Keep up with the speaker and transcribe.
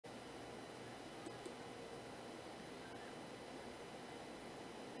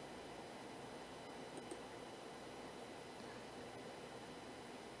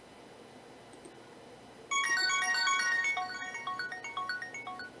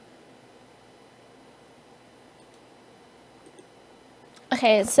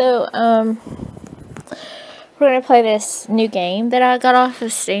Okay, so we're gonna play this new game that I got off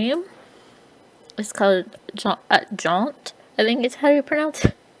of Steam. It's called Jaunt. I think it's how you pronounce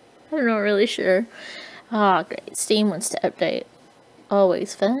it. I'm not really sure. Ah, great. Steam wants to update.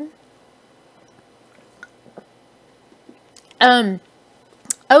 Always fun.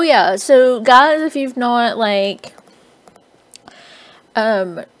 Oh yeah, so guys, if you've not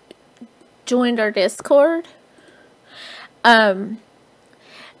joined our Discord,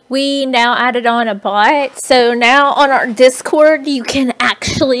 we now added on a bot. So now on our Discord, you can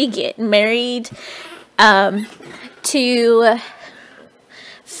actually get married to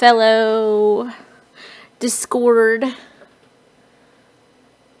fellow Discord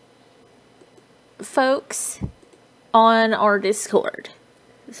folks on our Discord.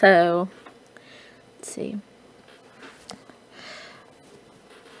 So, let's see.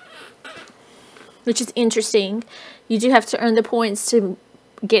 Which is interesting. You do have to earn the points to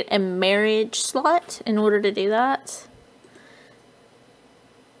get a marriage slot in order to do that.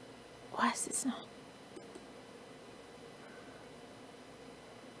 Why is this not?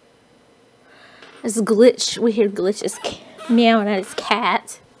 This glitch. We hear Glitch is meowing at his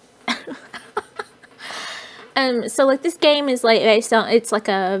cat. So like this game is like based on, it's like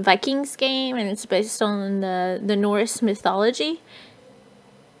a Vikings game, and it's based on the Norse mythology,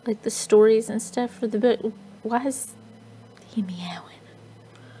 like the stories and stuff for the book. Why is he meowing?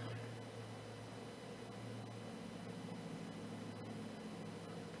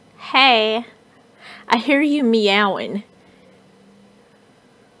 Hey, I hear you meowing.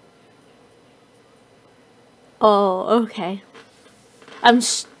 Oh, okay. I'm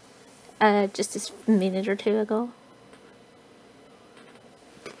just a minute or two ago.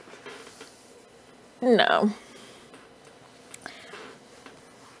 No.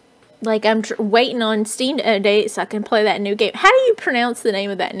 Like, I'm waiting on Steam to update so I can play that new game. How do you pronounce the name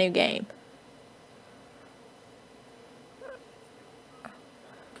of that new game?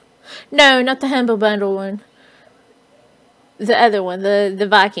 No, not the Humble Bundle one. The other one, the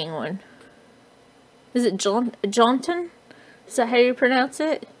Viking one. Is it Jaunton? Is that how you pronounce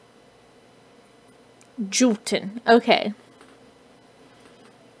it? Jolton. Okay.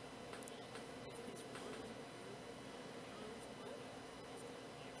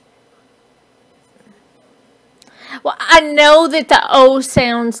 Well, I know that the O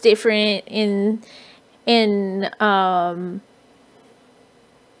sounds different in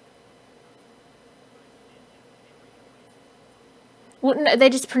well, no, they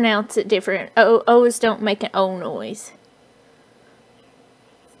just pronounce it different. O's don't make an O noise.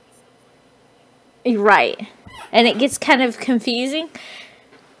 Right. And it gets kind of confusing.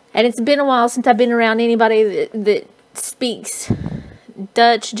 And it's been a while since I've been around anybody that speaks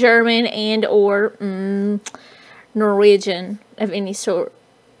Dutch, German, and or Norwegian of any sort.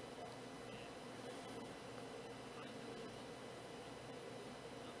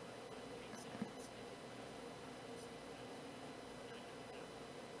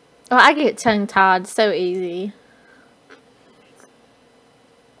 Oh, I get tongue-tied so easy.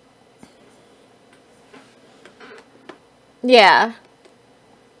 Yeah.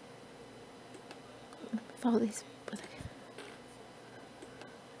 Follow these.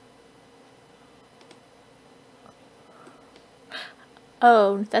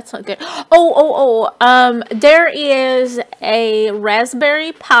 Oh, that's not good. There is a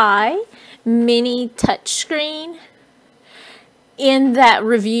Raspberry Pi mini touchscreen in that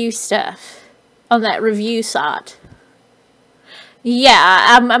review stuff, on that review site.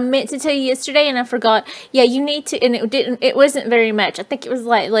 Yeah, I meant to tell you yesterday and I forgot. Yeah, you need to, and it wasn't very much. I think it was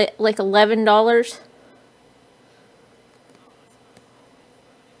like $11.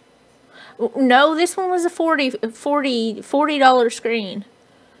 No, this one was a $40 screen.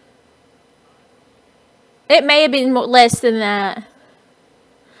 It may have been less than that.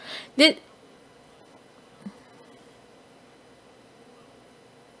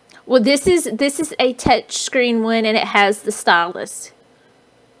 Well, this is a touch screen one, and it has the stylus.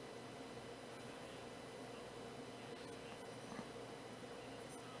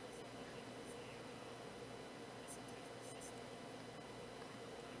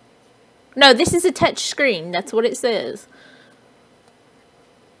 No, this is a touch screen. That's what it says.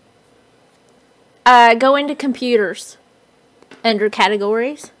 Go into computers under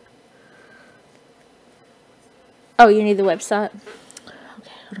categories. Oh, you need the website.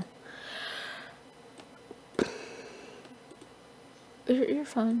 Okay, hold on. You're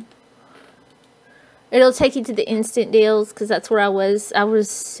fine. It'll take you to the instant deals because that's where I was. I was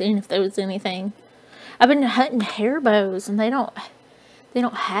seeing if there was anything. I've been hunting hair bows and they don't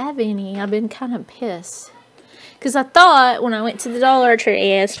have any. I've been kind of pissed. Because I thought when I went to the Dollar Tree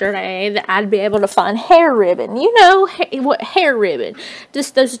yesterday that I'd be able to find hair ribbon. You know what hair ribbon?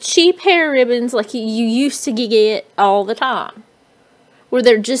 Just those cheap hair ribbons like you used to get all the time. Where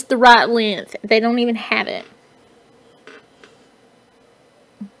they're just the right length. They don't even have it.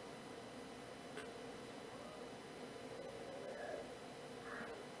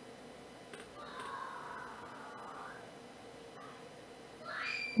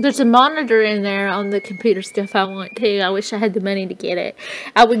 There's a monitor in there on the computer stuff I want too. I wish I had the money to get it.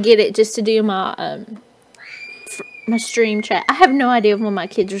 I would get it just to do my my stream chat. I have no idea when my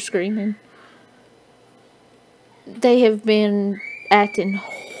kids are screaming. They have been acting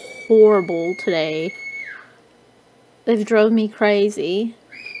horrible today. They've drove me crazy.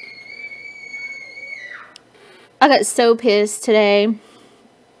 I got so pissed today.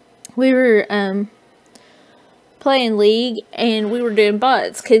 We were playing League, and we were doing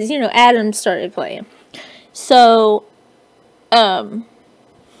bots, because, you know, Adam started playing. So,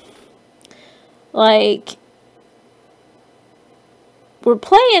 like, we're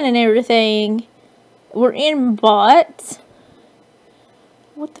playing and everything. We're in bots.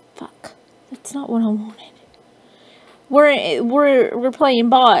 What the fuck? That's not what I wanted. We're playing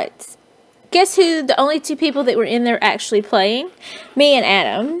bots. Guess who the only two people that were in there actually playing? Me and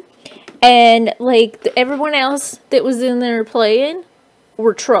Adam. And, like, everyone else that was in there playing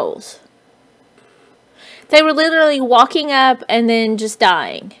were trolls. They were literally walking up and then just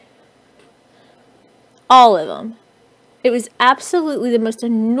dying. All of them. It was absolutely the most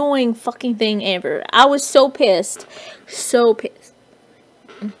annoying fucking thing ever. I was so pissed. So pissed.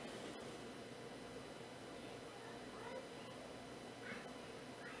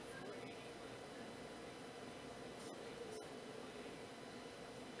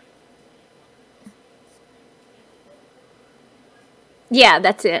 Yeah,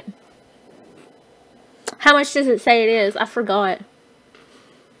 that's it. How much does it say it is? I forgot.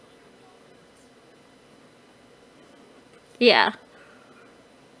 Yeah.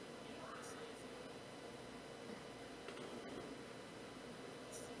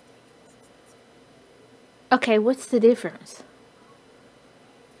 Okay, what's the difference?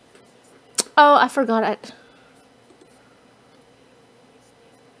 Oh, I forgot it.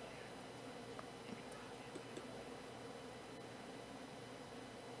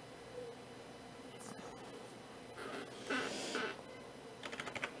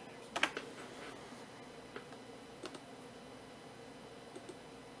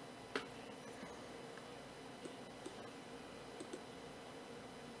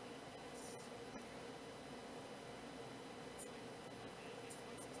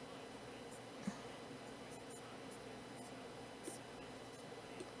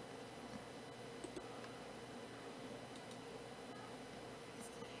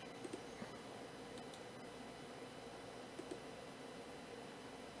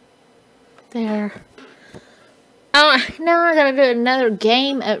 There. Oh, now I gotta do another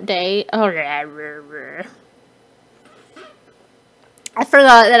game update. Oh, I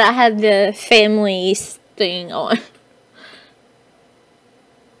forgot that I had the family thing on.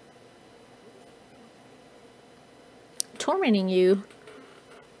 Tormenting you.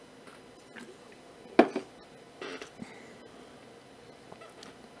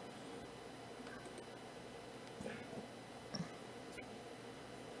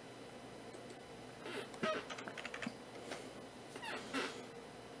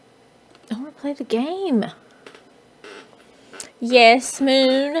 I want to play the game. Yes,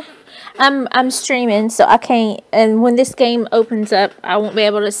 Moon. I'm streaming, so I can't. And when this game opens up, I won't be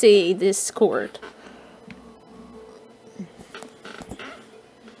able to see Discord.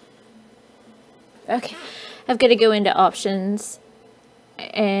 Okay, I've got to go into options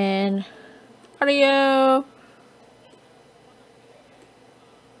and audio.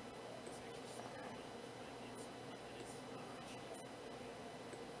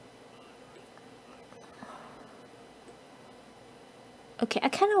 Okay,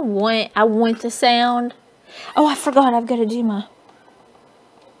 I want the sound. Oh, I forgot I've got to do my...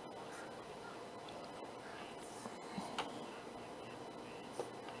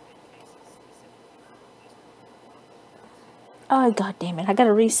 Oh, god damn it. I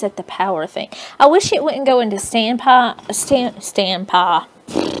gotta reset the power thing. I wish it wouldn't go into standby.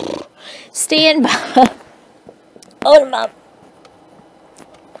 Oh, my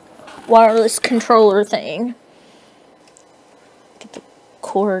wireless controller thing. Get the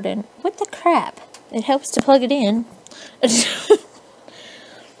cord in. What the crap? It helps to plug it in.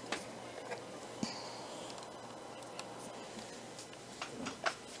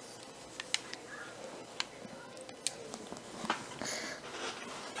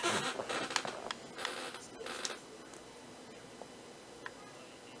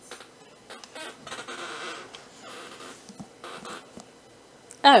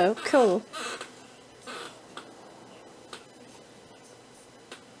 Oh, cool.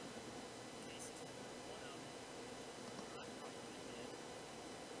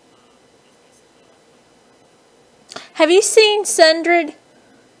 Have you seen Sundred?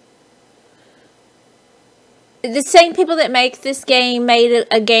 The same people that make this game made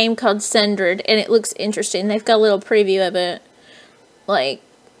a game called Sundred, and it looks interesting. They've got a little preview of it, like,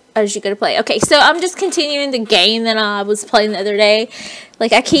 as you go to play. Okay, so I'm just continuing the game that I was playing the other day.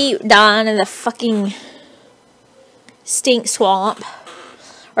 Like, I keep dying in the fucking stink swamp,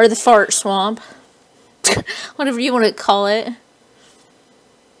 or the fart swamp, whatever you want to call it.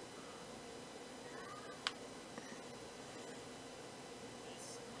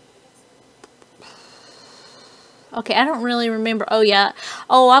 Okay, I don't really remember. Oh, yeah.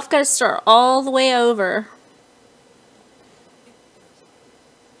 Oh, I've got to start all the way over.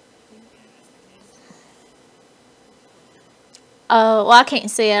 Oh, well, I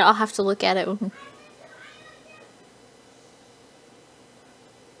can't see it. I'll have to look at it.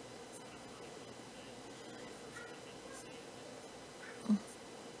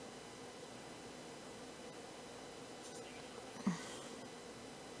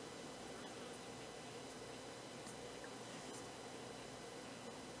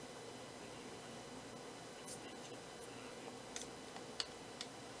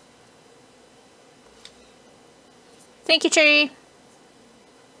 Thank you, Tree.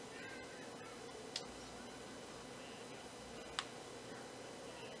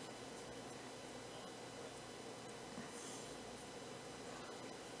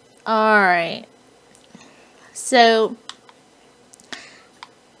 Alright. So,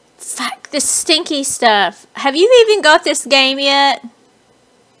 fuck this stinky stuff. Have you even got this game yet?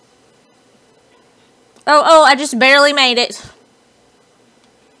 Oh, I just barely made it.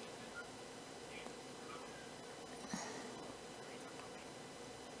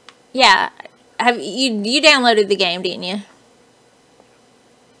 Yeah. Have you downloaded the game, didn't you?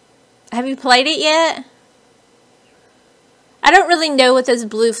 Have you played it yet? I don't really know what those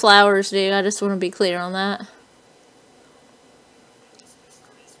blue flowers do. I just want to be clear on that.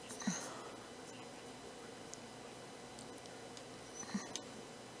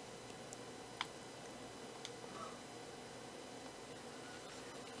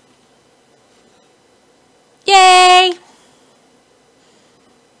 Yay!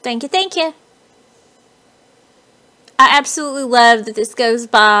 Thank you, thank you. I absolutely love that this goes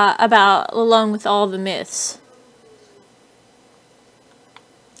by about along with all the myths.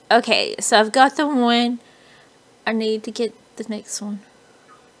 Okay, so I've got the one. I need to get the next one.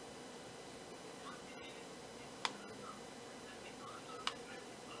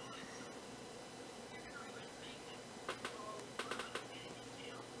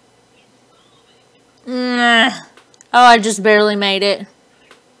 Oh, I just barely made it.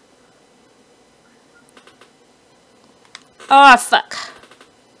 Oh, fuck.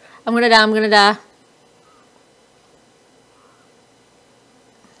 I'm gonna die, I'm gonna die.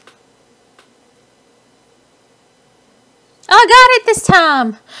 Oh, I got it this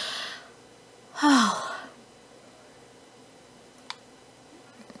time. Oh.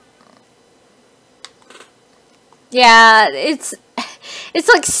 Yeah, it's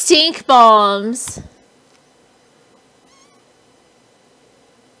like stink bombs.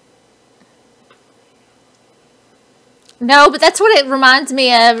 No, but that's what it reminds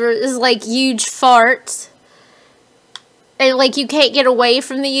me of, is like huge farts. And like you can't get away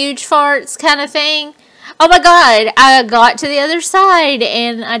from the huge farts kind of thing. Oh my god, I got to the other side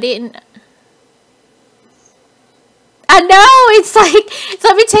and I didn't. I know, it's like,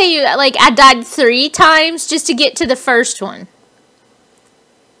 let me tell you, like I died 3 times just to get to the first one.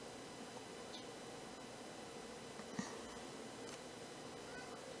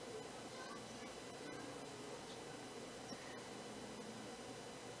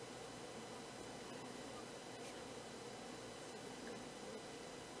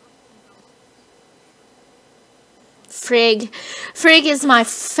 Frigg. Frigg is my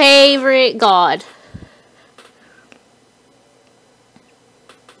favorite god.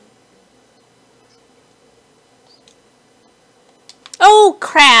 Oh,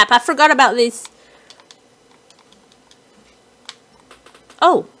 crap. I forgot about this.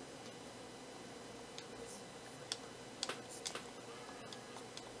 Oh.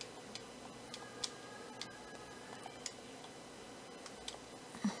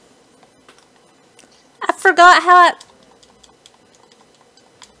 I forgot how I...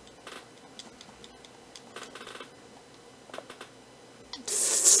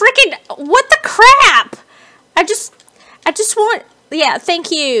 Freaking... What the crap? I just want... Yeah,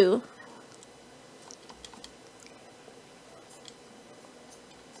 thank you.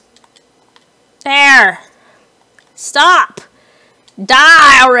 there! Stop!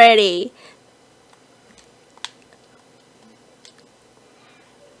 Die already!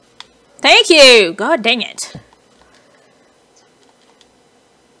 Thank you! God dang it.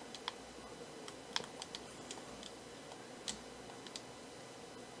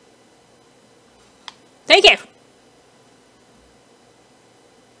 Thank you!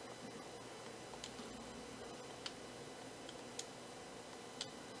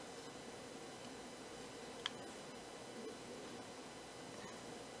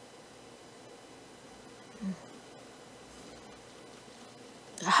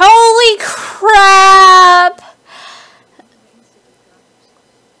 Holy crap!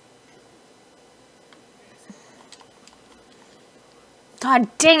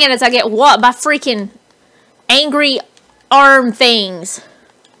 God dang it, as I get what by freaking angry arm things.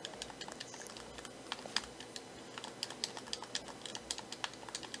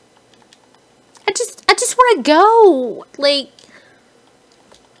 I just want to go. Like,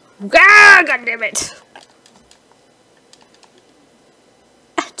 ah, God damn it.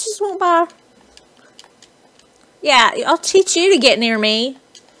 I just want by. Yeah, I'll teach you to get near me.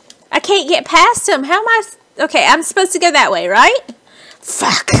 I can't get past him. How am I? Okay, I'm supposed to go that way, right?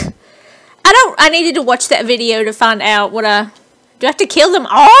 Fuck. I needed to watch that video to find out what I... Do I have to kill them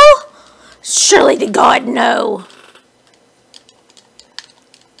all? Surely to God, no.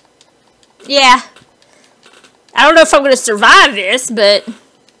 Yeah. I don't know if I'm going to survive this, but...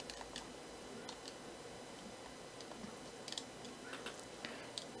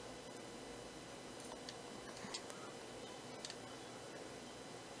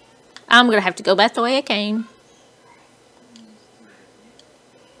 I'm going to have to go back the way I came.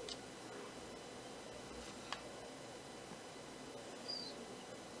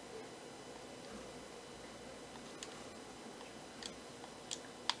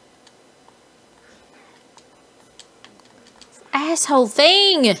 Asshole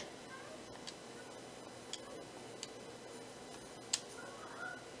thing!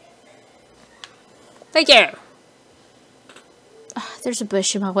 Thank you. Oh, there's a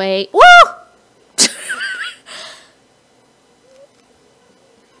bush in my way. Woo!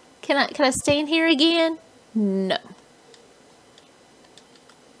 Can I stand here again? No.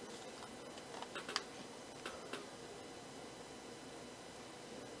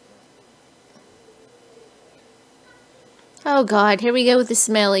 Oh God, here we go with the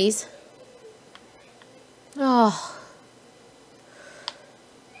smellies. Oh.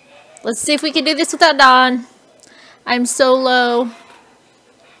 Let's see if we can do this without Dawn. I'm so low.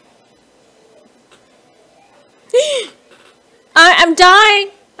 I'm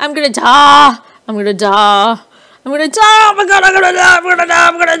dying. I'm gonna die. I'm gonna die. I'm gonna die. Oh my God, I'm gonna die. I'm gonna die.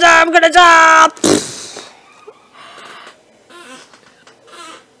 I'm gonna die. I'm gonna die.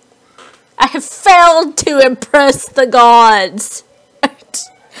 I have failed to impress the gods.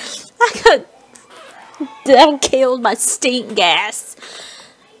 I got killed by stink gas.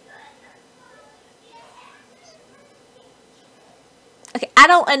 Okay, I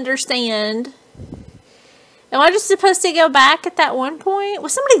don't understand. Am I just supposed to go back at that one point? Will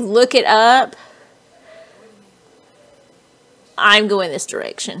somebody look it up? I'm going this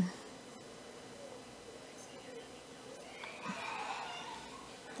direction.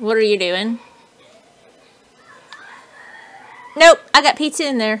 What are you doing? Nope, I got pizza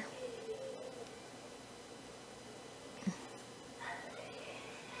in there.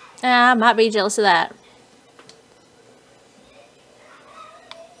 I might be jealous of that.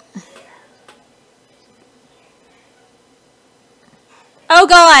 Oh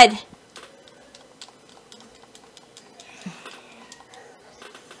God!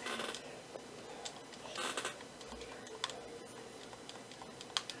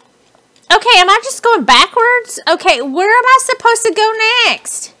 Okay, am I just going backwards? Okay, where am I supposed to go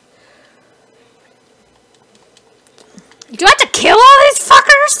next? Do I have to kill all these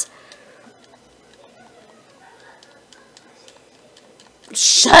fuckers?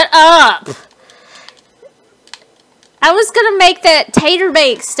 Shut up! I was gonna make that tater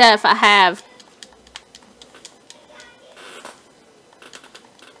bake stuff I have.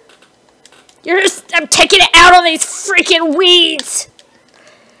 I'm taking it out on these freaking weeds!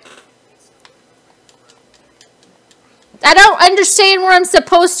 I don't understand where I'm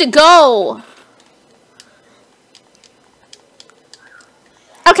supposed to go.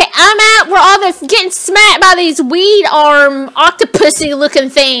 Okay, I'm out where all the getting smacked by these weed arm octopusy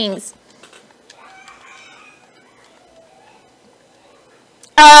looking things.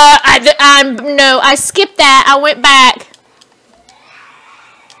 No, I skipped that. I went back.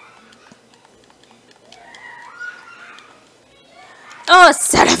 Oh, Oh,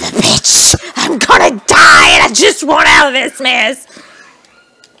 son of a bitch! I'm gonna die and I just want out of this mess!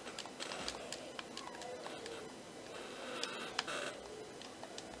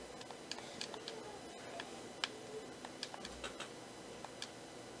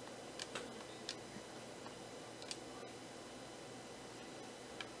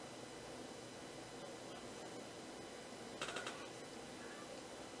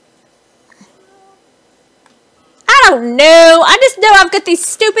 I don't know. I just know I've got these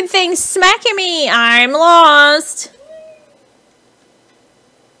stupid things smacking me. I'm lost.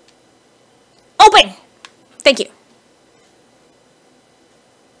 Open. Thank you.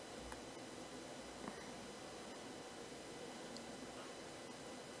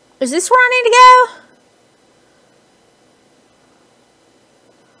 Is this where I need to go?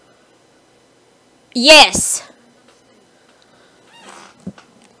 Yes.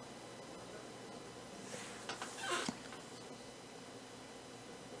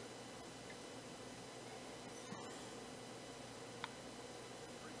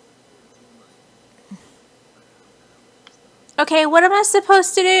 Okay, what am I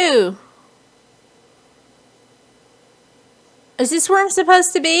supposed to do? Is this where I'm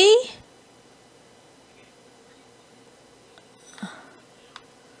supposed to be?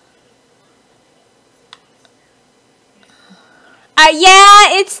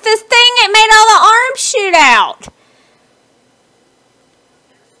 Yeah, it's the thing that made all the arms shoot out.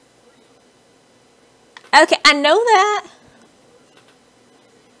 Okay, I know that.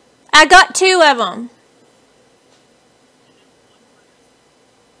 I got 2 of them.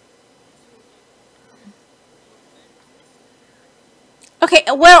 Okay,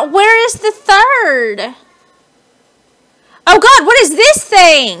 well, where is the 3rd? Oh God, what is this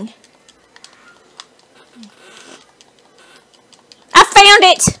thing? I found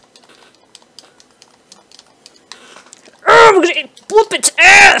it! Oh, I'm gonna whoop its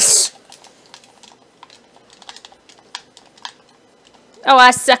ass! Oh,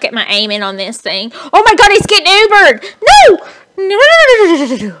 I suck at my aiming on this thing. Oh my God, he's getting Ubered! No!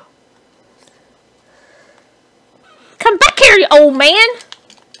 No! Come back here, you old man!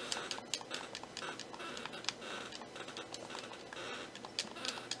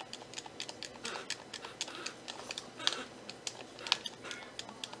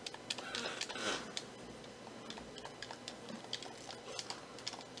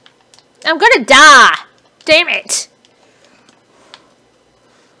 I'm gonna die! Damn it!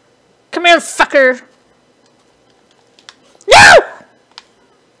 Come here, fucker! No!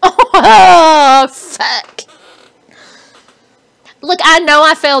 Oh, fuck. Look, I know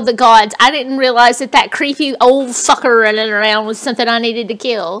I failed the gods. I didn't realize that that creepy old fucker running around was something I needed to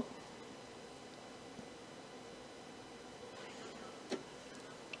kill.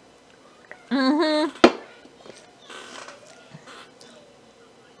 Mm-hmm.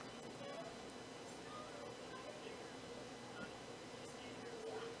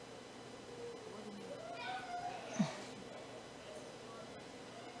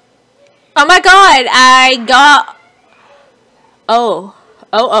 Oh my God, I got... Oh.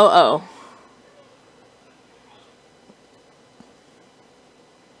 Oh.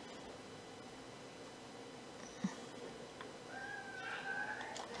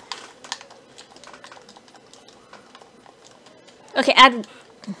 Okay,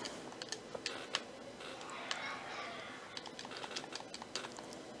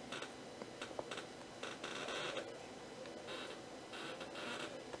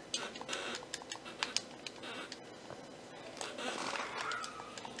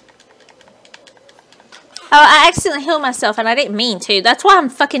 Oh, I accidentally healed myself and I didn't mean to. That's why I'm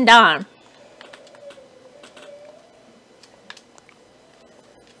fucking dying.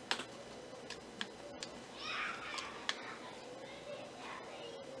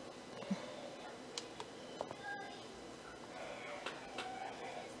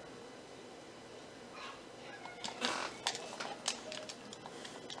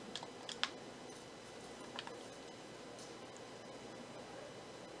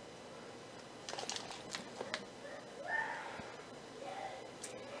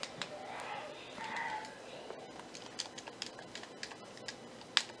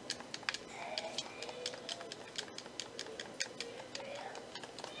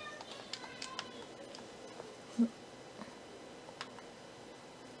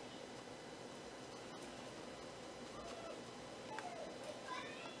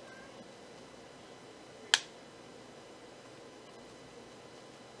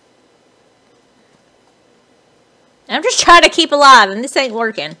 I'm just trying to keep alive and this ain't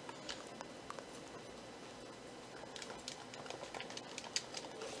working.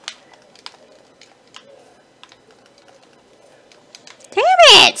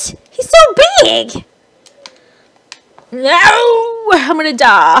 it! He's so big! No! I'm gonna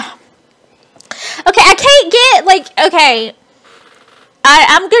die. Okay, I can't get, like, okay.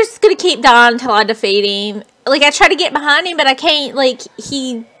 I'm just gonna keep dying until I defeat him. Like, I try to get behind him, but I can't, like,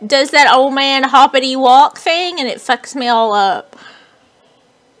 he does that old man hoppity walk thing, and it fucks me all up.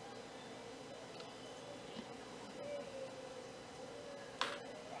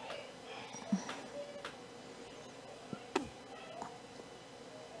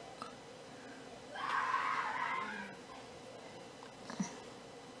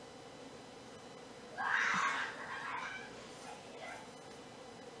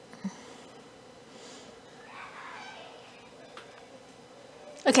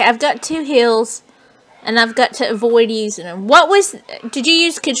 Okay, I've got 2 heals, and I've got to avoid using them. Did you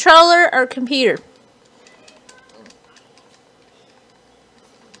use controller or computer?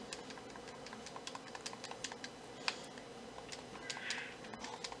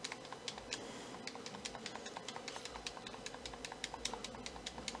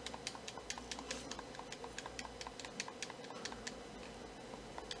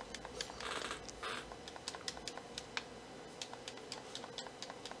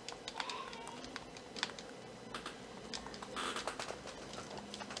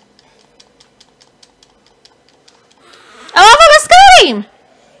 Oh, I almost got him!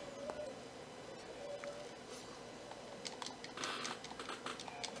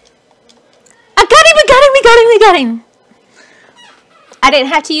 I got him, we got him, we got him, we got him! I didn't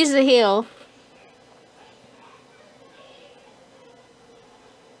have to use the heal.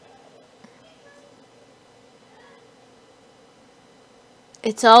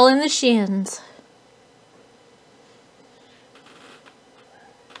 It's all in the shins.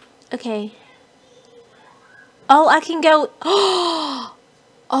 Okay. Oh, I can go.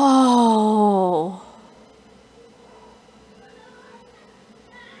 Oh.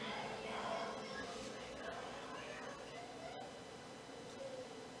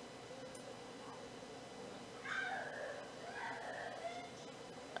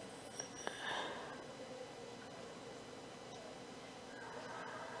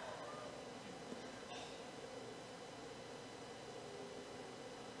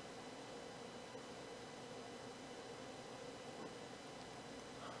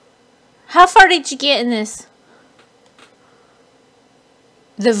 How far did you get in this?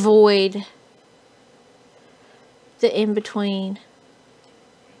 The void. The in-between.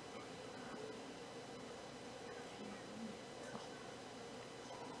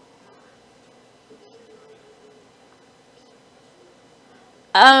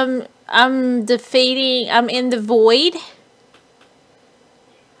 I'm in the void.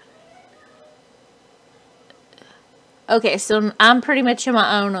 Okay, so I'm pretty much on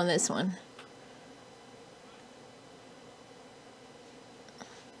my own on this one.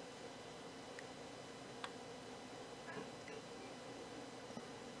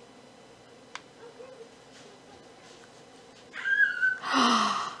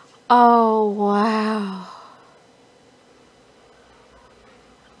 Oh, wow.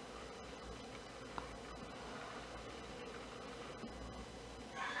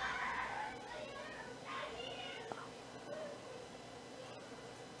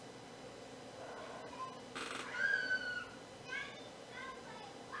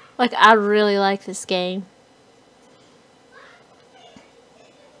 Like, I really like this game.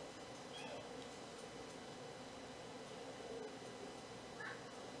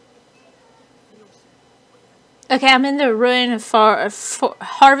 Okay, I'm in the ruin of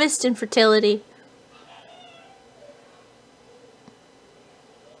harvest and fertility.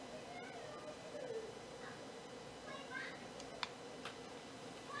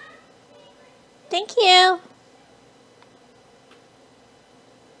 Thank you.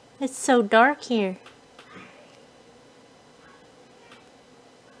 It's so dark here.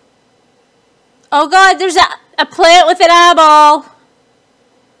 Oh God, there's a plant with an eyeball.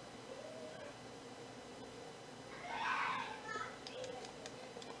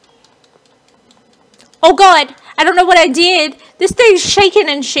 Oh God, I don't know what I did. This thing's shaking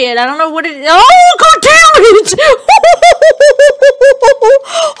and shit. I don't know what it is. Oh God damn it!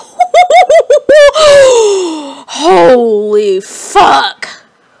 Holy fuck.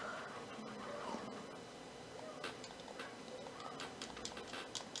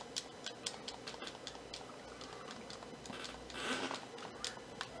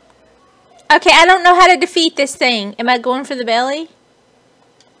 Okay, I don't know how to defeat this thing. Am I going for the belly?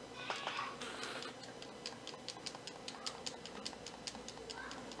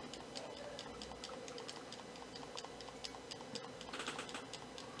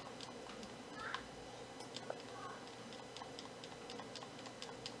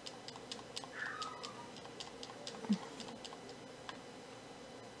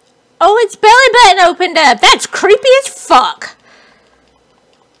 its belly button opened up. That's creepy as fuck.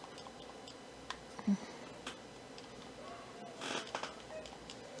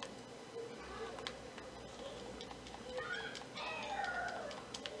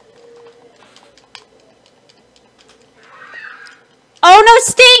 Oh no,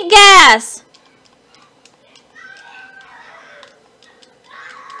 stink gas!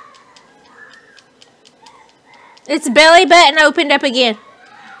 Its belly button opened up again.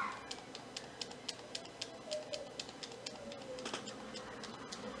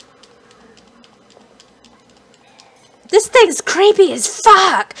 This thing's creepy as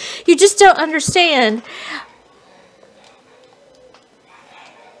fuck. You just don't understand.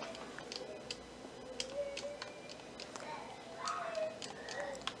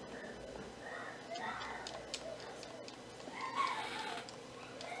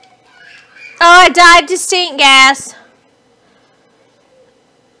 Oh, I died to stink gas.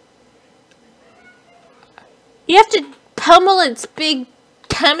 You have to pummel its big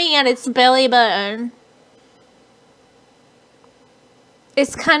tummy at its belly button.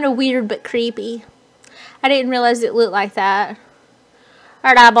 It's kind of weird but creepy. I didn't realize it looked like that.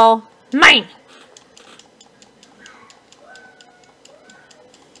 Alright, eyeball. Mine!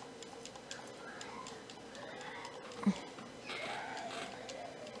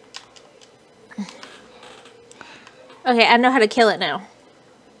 Okay, I know how to kill it now.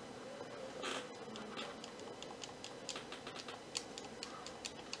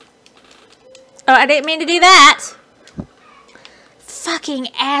 Oh, I didn't mean to do that. Fucking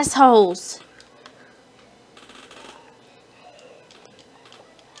assholes.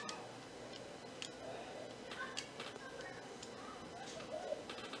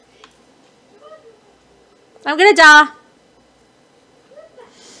 I'm gonna die.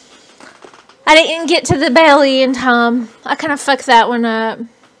 I didn't get to the belly in time. I kind of fucked that one up. And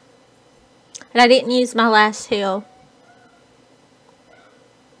I didn't use my last heal.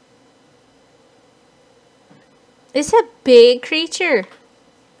 It's a big creature.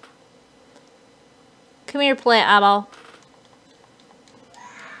 Come here, plant eyeball.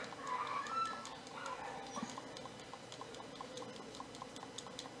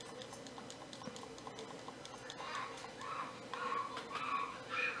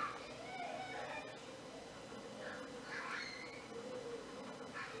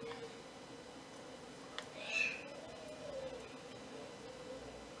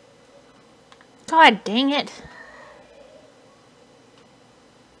 God dang it.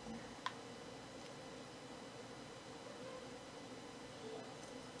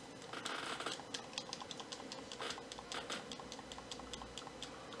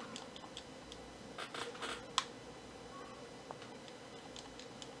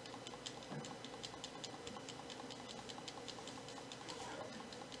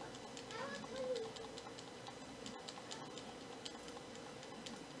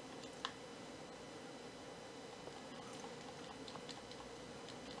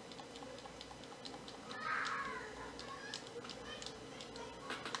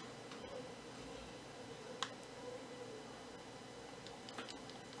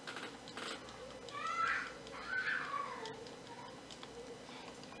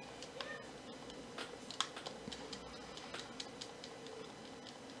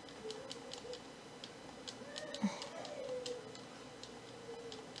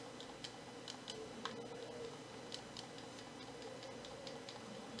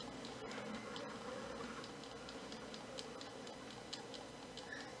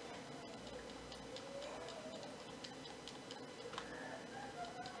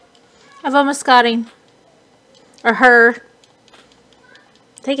 I've almost got him. Or her.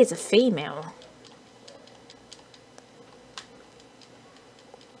 I think it's a female.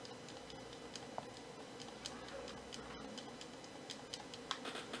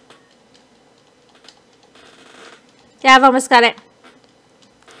 Yeah, I've almost got it.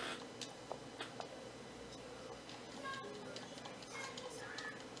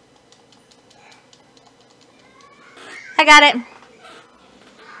 I got it.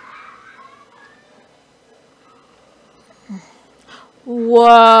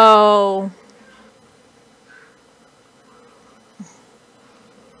 Whoa.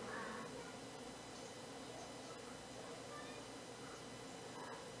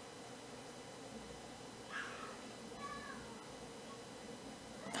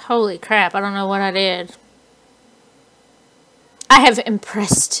 Holy crap, I don't know what I did. I have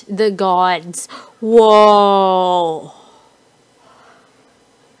impressed the gods. Whoa.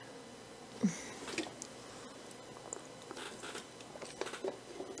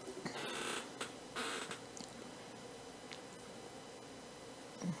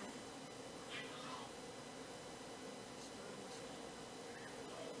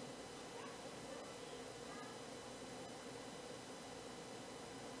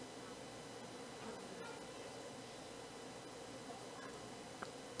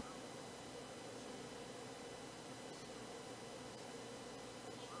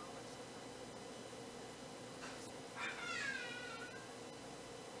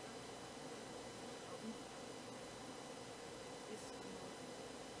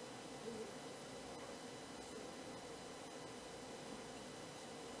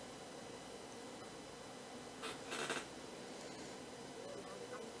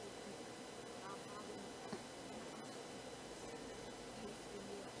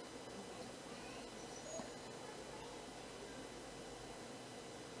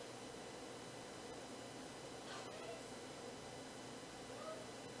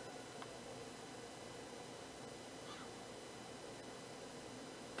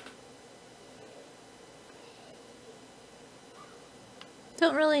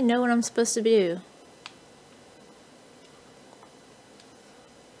 Don't really know what I'm supposed to do.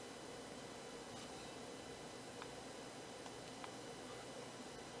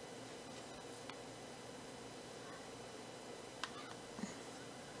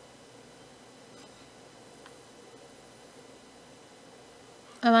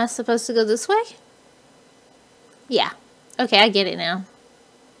 Am I supposed to go this way? Yeah. Okay, I get it now.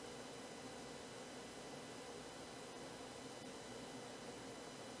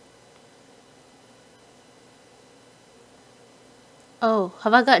 Oh,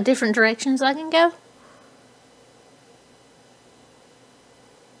 have I got different directions I can go?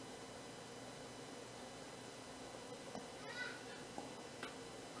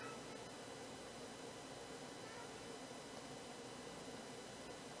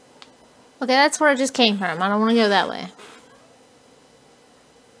 Okay, that's where I just came from. I don't want to go that way.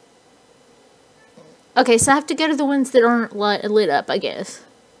 Okay, so I have to go to the ones that aren't lit up, I guess.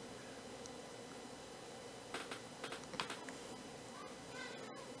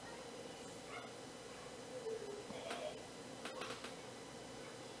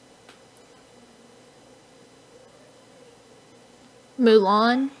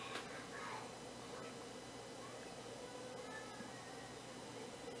 Mulan.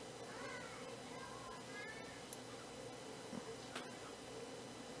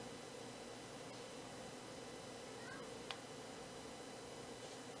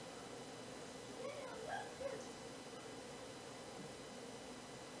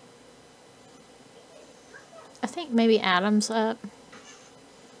 I think maybe Adam's up.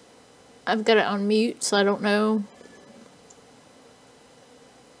 I've got it on mute, so I don't know.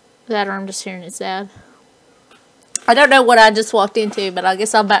 That or I'm just hearing his dad. I don't know what I just walked into, but I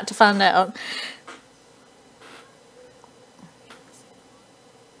guess I'm about to find out.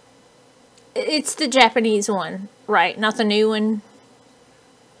 It's the Japanese one, right? Not the new one.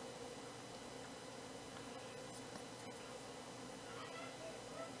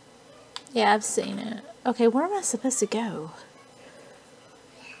 Yeah, I've seen it. Okay, where am I supposed to go?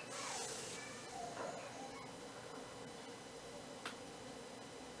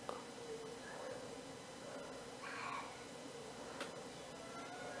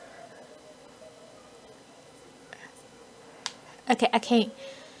 Okay, I can't.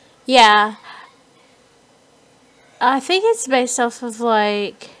 Yeah. I think it's based off of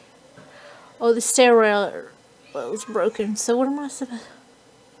like... Oh, the stairwell was broken. So what am I supposed...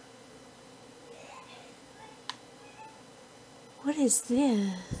 What is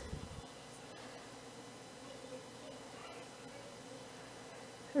this?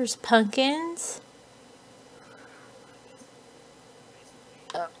 There's pumpkins.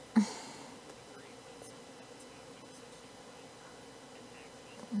 Oh.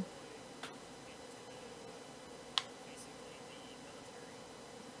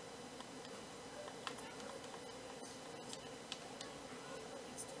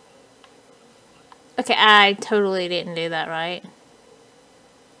 Okay, I totally didn't do that right.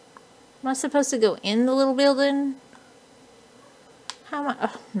 Am I supposed to go in the little building? How am I?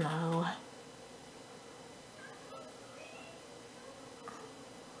 Oh, no.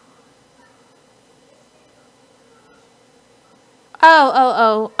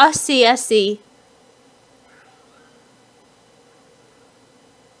 Oh. I see.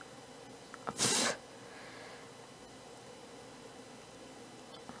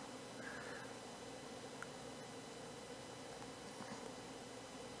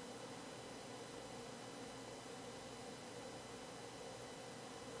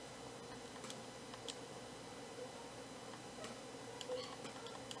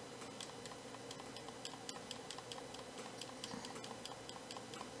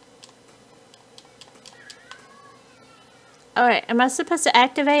 Alright, am I supposed to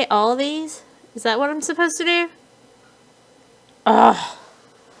activate all of these? Is that what I'm supposed to do? Ugh.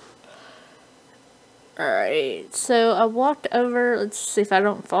 Alright, so I walked over. Let's see if I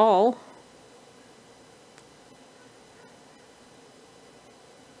don't fall.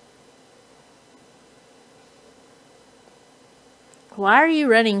 Why are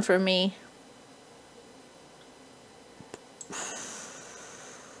you running from me?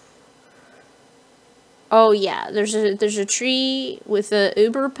 Oh yeah, there's a tree with a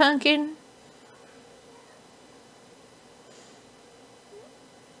uber pumpkin.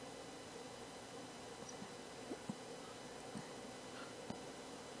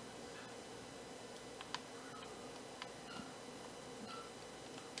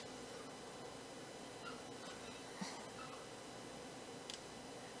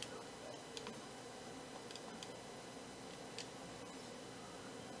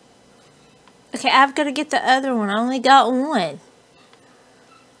 Okay, I've got to get the other one. I only got one.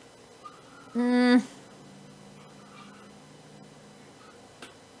 Mm.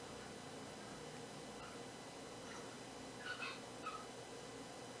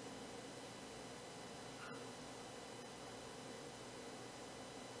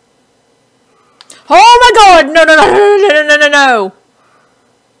 Oh my god! No, no, no, no, no, no, no, no, no!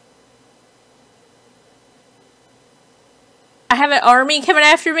 I have an army coming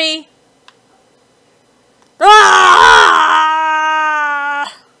after me. Ah!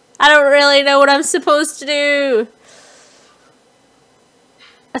 I don't really know what I'm supposed to do.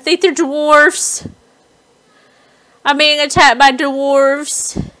 I think they're dwarfs. I'm being attacked by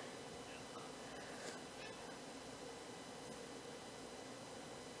dwarves.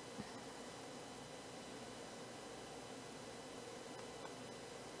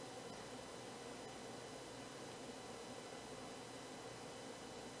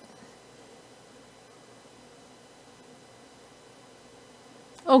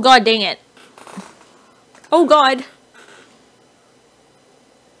 Oh god dang it. Oh god.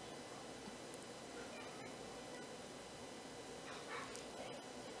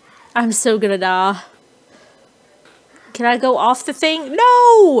 I'm so gonna die. Can I go off the thing?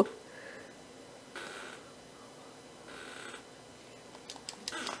 No!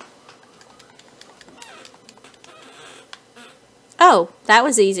 Oh, that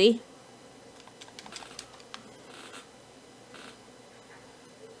was easy.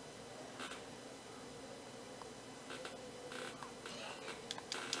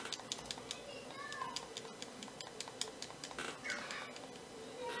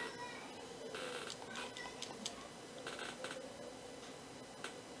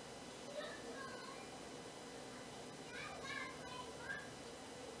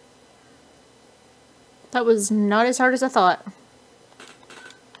 That was not as hard as I thought.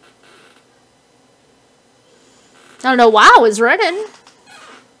 I don't know why I was running.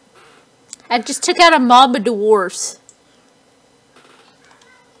 I just took out a mob of dwarfs.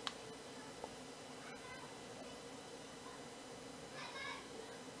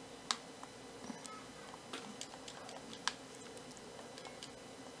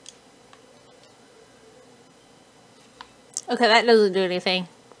 Okay, that doesn't do anything.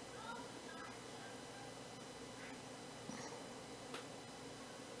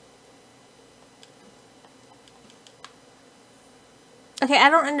 Okay,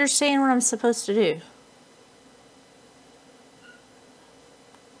 I don't understand what I'm supposed to do.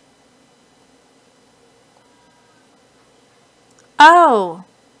 Oh,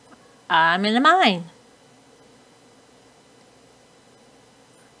 I'm in a mine.